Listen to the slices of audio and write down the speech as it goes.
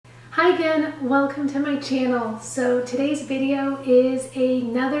Hi again, welcome to my channel. So today's video is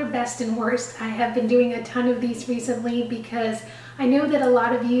another best and worst. I have been doing a ton of these recently because I know that a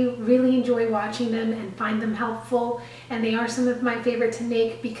lot of you really enjoy watching them and find them helpful, and they are some of my favorite to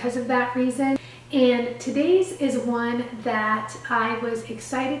make because of that reason. And today's is one that I was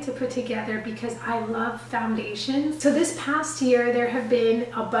excited to put together because I love foundations. So this past year there have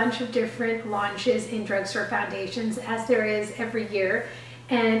been a bunch of different launches in drugstore foundations, as there is every year.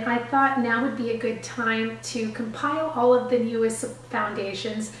 And I thought now would be a good time to compile all of the newest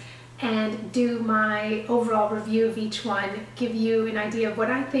foundations and do my overall review of each one, give you an idea of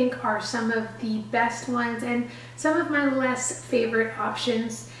what I think are some of the best ones and some of my less favorite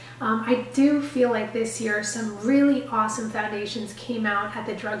options. I do feel like this year some really awesome foundations came out at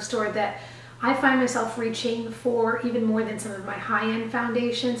the drugstore that I find myself reaching for even more than some of my high-end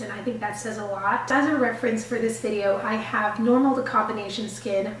foundations, and I think that says a lot. As a reference for this video, I have normal to combination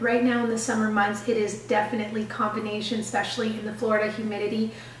skin. Right now in the summer months, it is definitely combination, especially in the Florida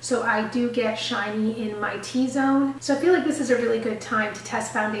humidity, so I do get shiny in my T-zone. So I feel like this is a really good time to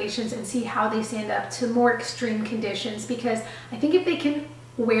test foundations and see how they stand up to more extreme conditions, because I think if they can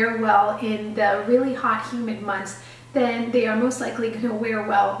wear well in the really hot, humid months, then they are most likely going to wear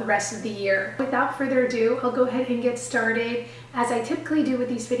well the rest of the year. Without further ado, I'll go ahead and get started. As I typically do with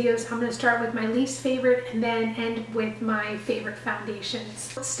these videos, I'm going to start with my least favorite and then end with my favorite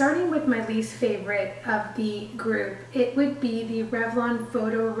foundations. Starting with my least favorite of the group, it would be the Revlon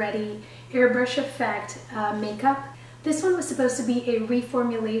PhotoReady Airbrush Effect Makeup. This one was supposed to be a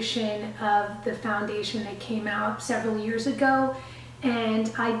reformulation of the foundation that came out several years ago,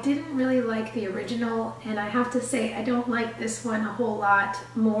 and I didn't really like the original, and I have to say I don't like this one a whole lot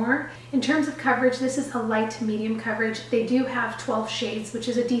more. In terms of coverage, this is a light to medium coverage. They do have 12 shades, which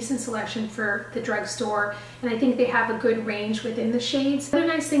is a decent selection for the drugstore, and I think they have a good range within the shades. The other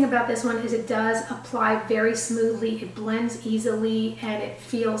nice thing about this one is it does apply very smoothly, it blends easily, and it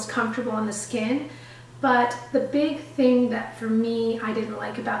feels comfortable on the skin. But the big thing that for me I didn't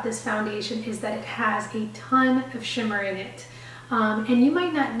like about this foundation is that it has a ton of shimmer in it. And you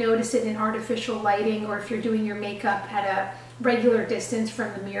might not notice it in artificial lighting or if you're doing your makeup at a regular distance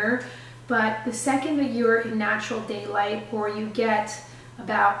from the mirror, but the second that you're in natural daylight or you get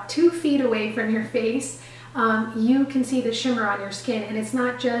about 2 feet away from your face, you can see the shimmer on your skin, and it's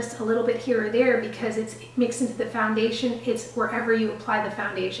not just a little bit here or there because it's mixed into the foundation, it's wherever you apply the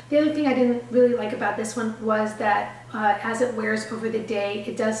foundation. The other thing I didn't really like about this one was that as it wears over the day,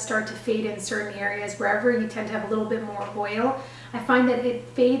 it does start to fade in certain areas. Wherever you tend to have a little bit more oil, I find that it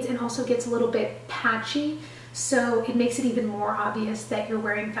fades and also gets a little bit patchy, so it makes it even more obvious that you're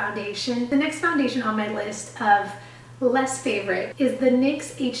wearing foundation. The next foundation on my list of less favorite is the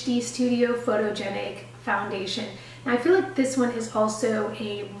NYX HD Studio Photogenic Foundation. Now I feel like this one is also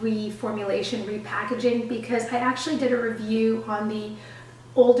a reformulation, repackaging, because I actually did a review on the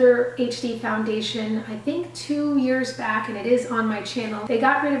older HD foundation, I think 2 years back, and it is on my channel. They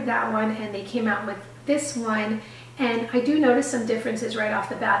got rid of that one and they came out with this one, and I do notice some differences right off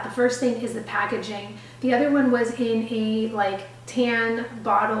the bat. The first thing is the packaging. The other one was in a like tan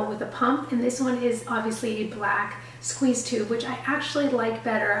bottle with a pump, and this one is obviously a black squeeze tube, which I actually like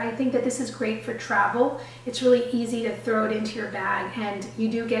better. I think that this is great for travel. It's really easy to throw it into your bag, and you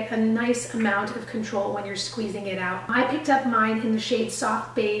do get a nice amount of control when you're squeezing it out. I picked up mine in the shade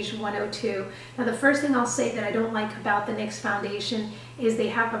Soft Beige 102. Now the first thing I'll say that I don't like about the NYX foundation is they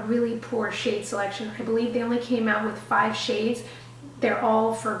have a really poor shade selection. I believe they only came out with 5 shades. They're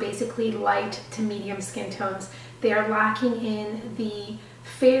all for basically light to medium skin tones. They are lacking in the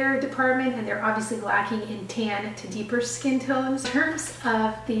fair department, and they're obviously lacking in tan to deeper skin tones. In terms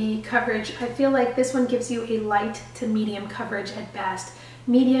of the coverage, I feel like this one gives you a light to medium coverage at best.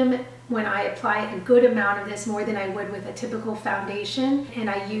 Medium when I apply a good amount of this, more than I would with a typical foundation, and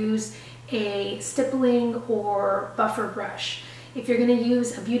I use a stippling or buffer brush. If you're going to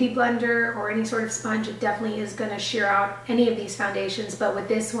use a beauty blender or any sort of sponge, it definitely is going to shear out any of these foundations, but with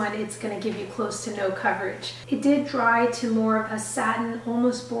this one, it's going to give you close to no coverage. It did dry to more of a satin,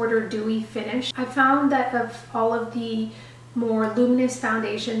 almost border dewy finish. I found that of all of the more luminous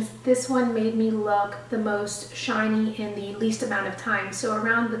foundations, this one made me look the most shiny in the least amount of time. So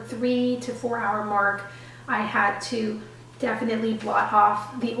around the 3 to 4 hour mark, I had to definitely blot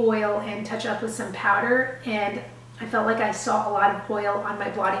off the oil and touch up with some powder, and I felt like I saw a lot of oil on my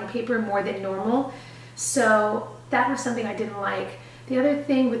blotting paper more than normal, so that was something I didn't like. The other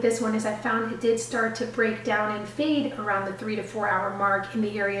thing with this one is I found it did start to break down and fade around the 3 to 4 hour mark in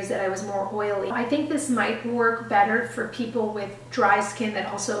the areas that I was more oily. I think this might work better for people with dry skin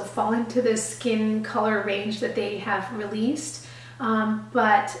that also fall into the skin color range that they have released.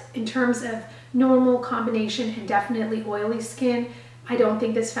 But in terms of normal combination and definitely oily skin, I don't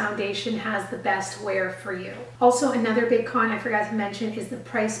think this foundation has the best wear for you. Also, another big con I forgot to mention is the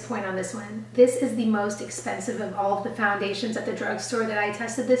price point on this one. This is the most expensive of all of the foundations at the drugstore that I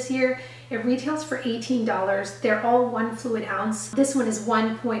tested this year. It retails for $18. They're all 1 fluid ounce. This one is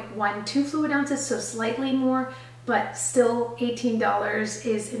 1.12 fluid ounces, so slightly more, but still $18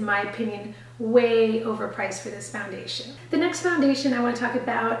 is, in my opinion, way overpriced for this foundation. The next foundation I want to talk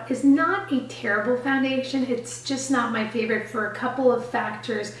about is not a terrible foundation. It's just not my favorite for a couple of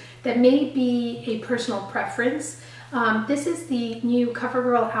factors that may be a personal preference. This is the new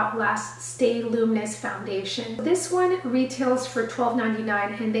CoverGirl Outlast Stay Luminous foundation. This one retails for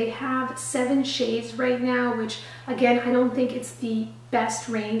 $12.99 and they have 7 shades right now, which again, I don't think it's the best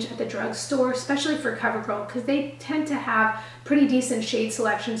range at the drugstore, especially for CoverGirl, because they tend to have pretty decent shade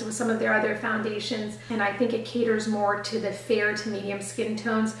selections with some of their other foundations, and I think it caters more to the fair to medium skin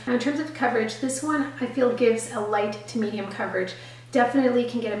tones. Now in terms of coverage, this one I feel gives a light to medium coverage. Definitely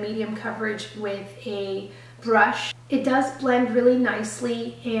can get a medium coverage with a brush. It does blend really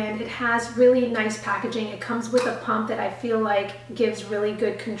nicely and it has really nice packaging. It comes with a pump that I feel like gives really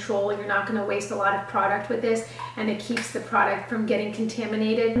good control. You're not going to waste a lot of product with this, and it keeps the product from getting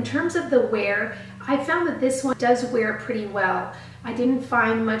contaminated. In terms of the wear, I found that this one does wear pretty well. I didn't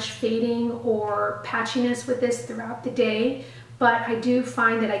find much fading or patchiness with this throughout the day, but I do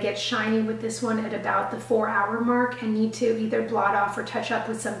find that I get shiny with this one at about the 4-hour mark and need to either blot off or touch up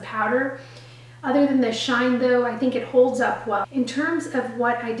with some powder. Other than the shine though, I think it holds up well. In terms of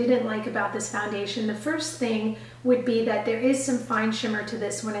what I didn't like about this foundation, the first thing would be that there is some fine shimmer to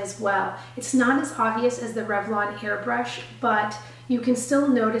this one as well. It's not as obvious as the Revlon Airbrush, but you can still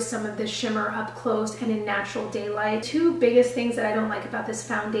notice some of the shimmer up close and in natural daylight. 2 biggest things that I don't like about this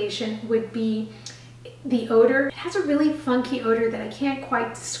foundation would be the odor. It has a really funky odor that I can't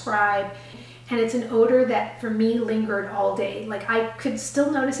quite describe. And it's an odor that for me lingered all day. Like I could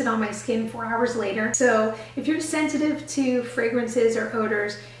still notice it on my skin 4 hours later. So if you're sensitive to fragrances or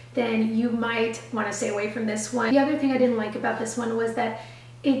odors, then you might want to stay away from this one. The other thing I didn't like about this one was that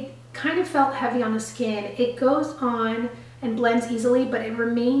it kind of felt heavy on the skin. It goes on and blends easily, but it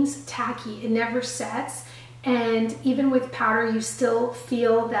remains tacky. It never sets. And even with powder, you still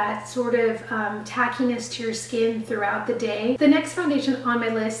feel that sort of tackiness to your skin throughout the day. The next foundation on my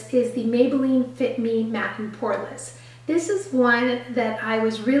list is the Maybelline Fit Me Matte and Poreless. This is one that I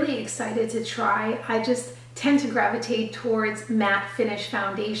was really excited to try. I just tend to gravitate towards matte finish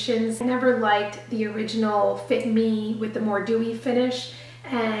foundations. I never liked the original Fit Me with the more dewy finish.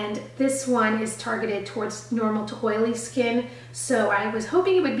 And this one is targeted towards normal to oily skin, so I was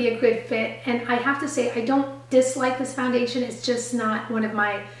hoping it would be a good fit. And I have to say, I don't dislike this foundation. It's just not one of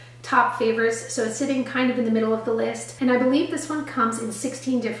my top favorites, so it's sitting kind of in the middle of the list. And I believe this one comes in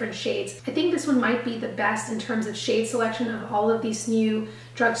 16 different shades. I think this one might be the best in terms of shade selection of all of these new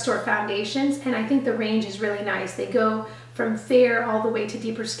drugstore foundations, and I think the range is really nice. They go from fair all the way to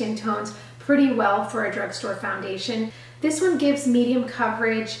deeper skin tones pretty well for a drugstore foundation. This one gives medium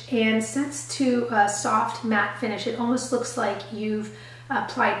coverage and sets to a soft matte finish. It almost looks like you've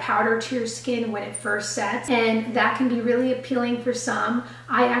applied powder to your skin when it first sets, and that can be really appealing for some.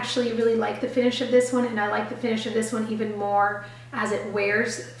 I actually really like the finish of this one, and I like the finish of this one even more as it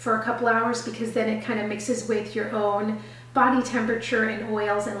wears for a couple hours, because then it kind of mixes with your own body temperature and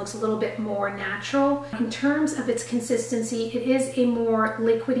oils and looks a little bit more natural. In terms of its consistency, it is a more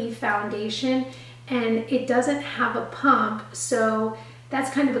liquidy foundation, and it doesn't have a pump, so that's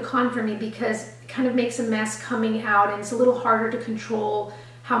kind of a con for me because it kind of makes a mess coming out and it's a little harder to control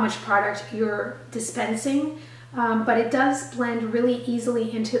how much product you're dispensing. But it does blend really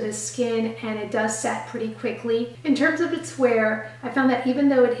easily into the skin and it does set pretty quickly. In terms of its wear, I found that even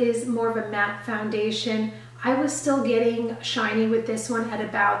though it is more of a matte foundation, I was still getting shiny with this one at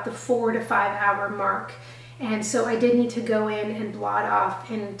about the 4 to 5 hour mark. And so I did need to go in and blot off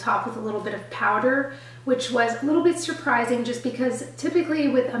and top with a little bit of powder, which was a little bit surprising just because typically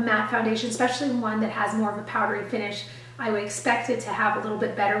with a matte foundation, especially one that has more of a powdery finish, I would expect it to have a little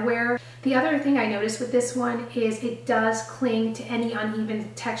bit better wear. The other thing I noticed with this one is it does cling to any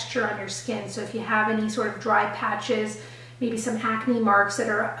uneven texture on your skin. So if you have any sort of dry patches, maybe some acne marks that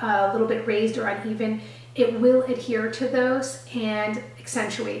are a little bit raised or uneven, it will adhere to those and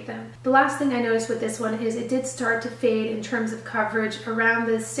accentuate them. The last thing I noticed with this one is it did start to fade in terms of coverage around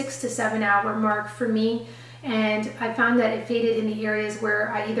the 6 to 7 hour mark for me, and I found that it faded in the areas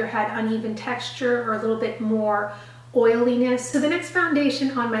where I either had uneven texture or a little bit more oiliness. So the next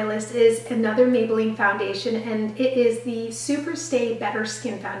foundation on my list is another Maybelline foundation, and it is the SuperStay Better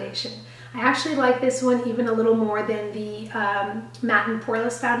Skin Foundation. I actually like this one even a little more than the Matte and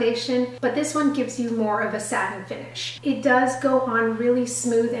Poreless foundation, but this one gives you more of a satin finish. It does go on really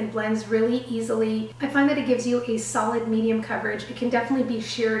smooth and blends really easily. I find that it gives you a solid medium coverage. It can definitely be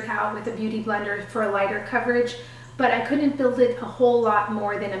sheared out with a beauty blender for a lighter coverage, but I couldn't build it a whole lot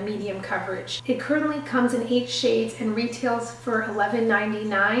more than a medium coverage. It currently comes in 8 shades and retails for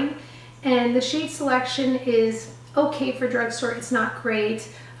 $11.99, and the shade selection is okay for drugstore. It's not great.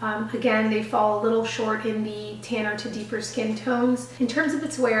 Again, they fall a little short in the tanner to deeper skin tones. In terms of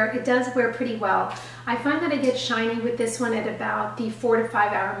its wear, it does wear pretty well. I find that I get shiny with this one at about the 4 to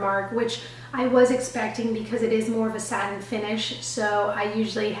 5 hour mark, which I was expecting because it is more of a satin finish, so I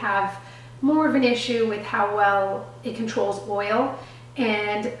usually have more of an issue with how well it controls oil.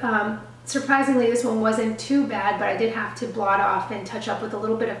 And surprisingly, this one wasn't too bad, but I did have to blot off and touch up with a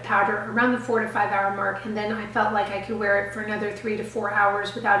little bit of powder around the 4 to 5 hour mark, and then I felt like I could wear it for another 3 to 4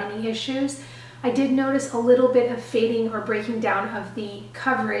 hours without any issues. I did notice a little bit of fading or breaking down of the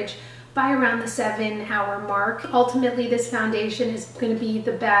coverage by around the 7 hour mark. Ultimately, this foundation is going to be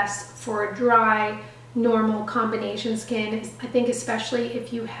the best for a dry, normal combination skin. I think especially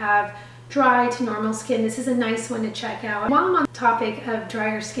if you have dry to normal skin, this is a nice one to check out. While I'm on the topic of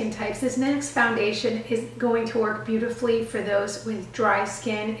drier skin types, this next foundation is going to work beautifully for those with dry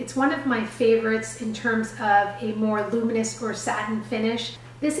skin. It's one of my favorites in terms of a more luminous or satin finish.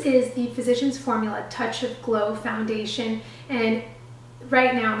 This is the Physicians Formula Touch of Glow foundation, and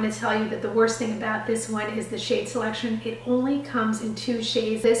right now I'm going to tell you that the worst thing about this one is the shade selection. It only comes in 2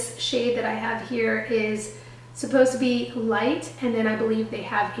 shades. This shade that I have here is supposed to be light, and then I believe they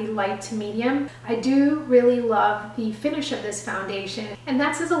have a light to medium. I do really love the finish of this foundation, and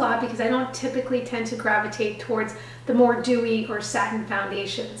that says a lot because I don't typically tend to gravitate towards the more dewy or satin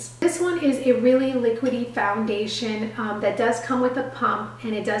foundations. This one is a really liquidy foundation that does come with a pump,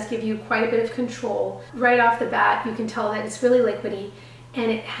 and it does give you quite a bit of control. Right off the bat, you can tell that it's really liquidy,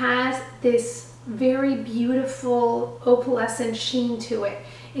 and it has this very beautiful opalescent sheen to it.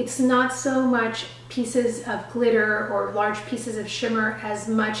 It's not so much pieces of glitter or large pieces of shimmer as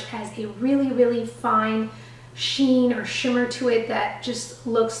much as a really, really fine sheen or shimmer to it that just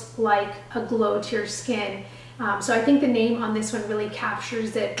looks like a glow to your skin. So I think the name on this one really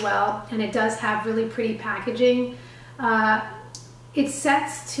captures it well, and it does have really pretty packaging. It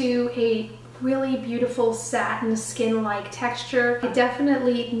sets to a really beautiful satin skin-like texture. It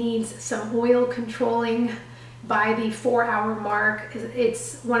definitely needs some oil controlling by the 4 hour mark.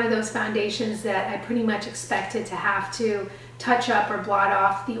 It's one of those foundations that I pretty much expected to have to touch up or blot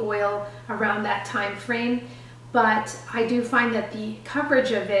off the oil around that time frame. But I do find that the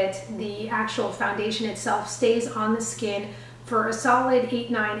coverage of it, the actual foundation itself, stays on the skin for a solid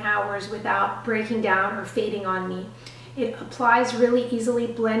 8-9 hours without breaking down or fading on me. It applies really easily,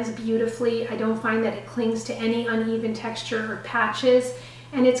 blends beautifully. I don't find that it clings to any uneven texture or patches,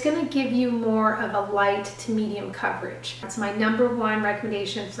 and it's going to give you more of a light to medium coverage. That's my #1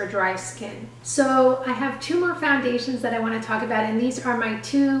 recommendation for dry skin. So I have 2 more foundations that I want to talk about, and these are my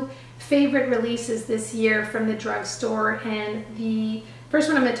 2 favorite releases this year from the drugstore. And the first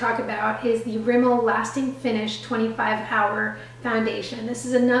one I'm going to talk about is the Rimmel Lasting Finish 25-Hour Foundation. This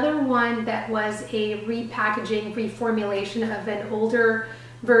is another one that was a repackaging, reformulation of an older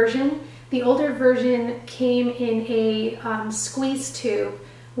version. The older version came in a squeeze tube,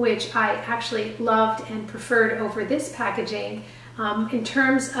 which I actually loved and preferred over this packaging. In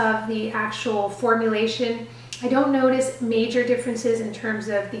terms of the actual formulation, I don't notice major differences in terms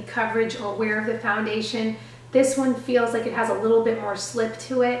of the coverage or wear of the foundation. This one feels like it has a little bit more slip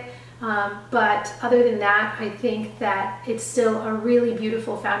to it, but other than that, I think that it's still a really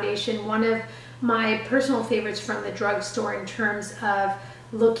beautiful foundation. One of my personal favorites from the drugstore in terms of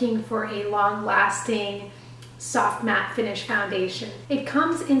looking for a long-lasting soft matte finish foundation. It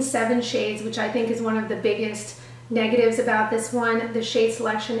comes in 7 shades, which I think is one of the biggest negatives about this one. The shade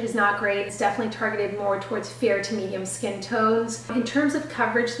selection is not great. It's definitely targeted more towards fair to medium skin tones. In terms of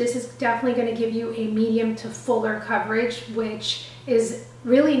coverage, this is definitely going to give you a medium to fuller coverage, which is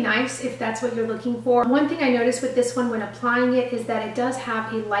really nice if that's what you're looking for. One thing I noticed with this one when applying it is that it does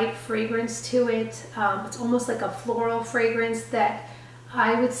have a light fragrance to it. It's almost like a floral fragrance that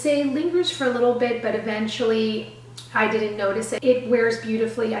I would say lingers for a little bit, but eventually I didn't notice it. It wears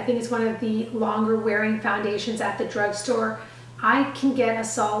beautifully. I think it's one of the longer wearing foundations at the drugstore. I can get a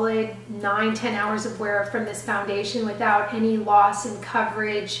solid 9-10 hours of wear from this foundation without any loss in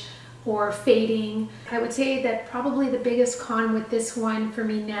coverage or fading. I would say that probably the biggest con with this one for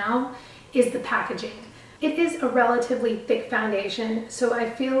me now is the packaging. It is a relatively thick foundation, so I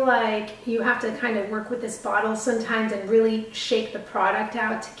feel like you have to kind of work with this bottle sometimes and really shake the product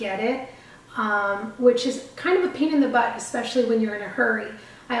out to get it. which is kind of a pain in the butt, especially when you're in a hurry.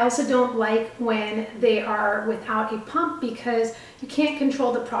 I also don't like when they are without a pump because you can't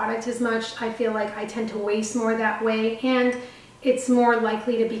control the product as much. I feel like I tend to waste more that way, and it's more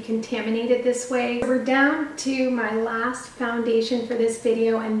likely to be contaminated this way. We're down to my last foundation for this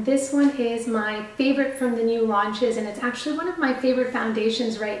video, and this one is my favorite from the new launches, and it's actually one of my favorite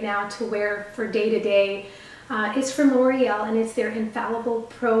foundations right now to wear for day to day. It's from L'Oreal, and it's their Infallible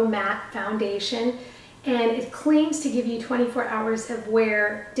Pro Matte Foundation. And it claims to give you 24 hours of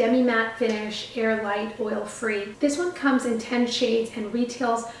wear, demi-matte finish, air light, oil free. This one comes in 10 shades and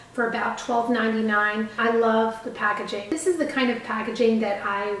retails for about $12.99. I love the packaging. This is the kind of packaging that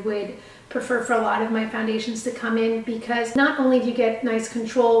I would prefer for a lot of my foundations to come in, because not only do you get nice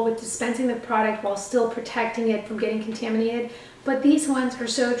control with dispensing the product while still protecting it from getting contaminated, but these ones are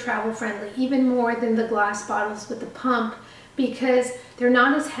so travel friendly, even more than the glass bottles with the pump, because they're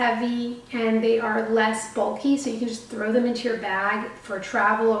not as heavy and they are less bulky, so you can just throw them into your bag for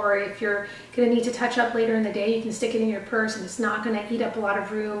travel, or if you're going to need to touch up later in the day, you can stick it in your purse and it's not going to eat up a lot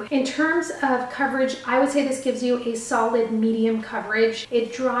of room. In terms of coverage, I would say this gives you a solid medium coverage.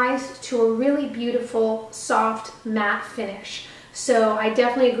 It dries to a really beautiful, soft matte finish. So I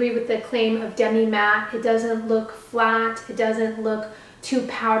definitely agree with the claim of demi-matte. It doesn't look flat, it doesn't look too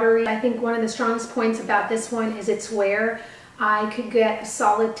powdery. I think one of the strongest points about this one is its wear. I could get a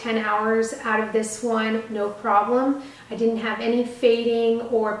solid 10 hours out of this one, no problem. I didn't have any fading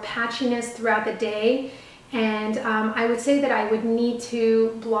or patchiness throughout the day. And I would say that I would need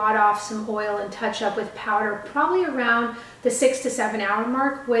to blot off some oil and touch up with powder probably around the 6 to 7 hour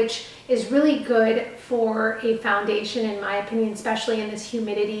mark, which is really good for a foundation in my opinion, especially in this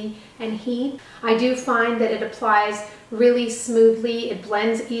humidity and heat. I do find that it applies really smoothly, it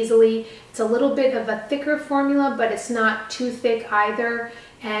blends easily. It's a little bit of a thicker formula, but it's not too thick either.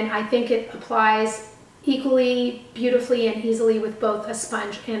 And I think it applies equally beautifully and easily with both a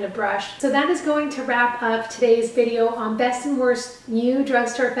sponge and a brush. So that is going to wrap up today's video on best and worst new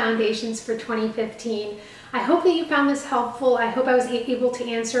drugstore foundations for 2015. I hope that you found this helpful. I hope I was able to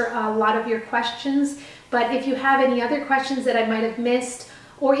answer a lot of your questions, but if you have any other questions that I might have missed,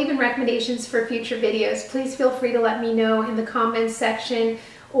 or even recommendations for future videos, please feel free to let me know in the comments section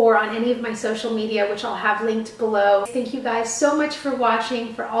or on any of my social media, which I'll have linked below. Thank you guys so much for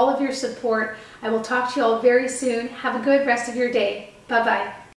watching, for all of your support. I will talk to you all very soon. Have a good rest of your day. Bye-bye.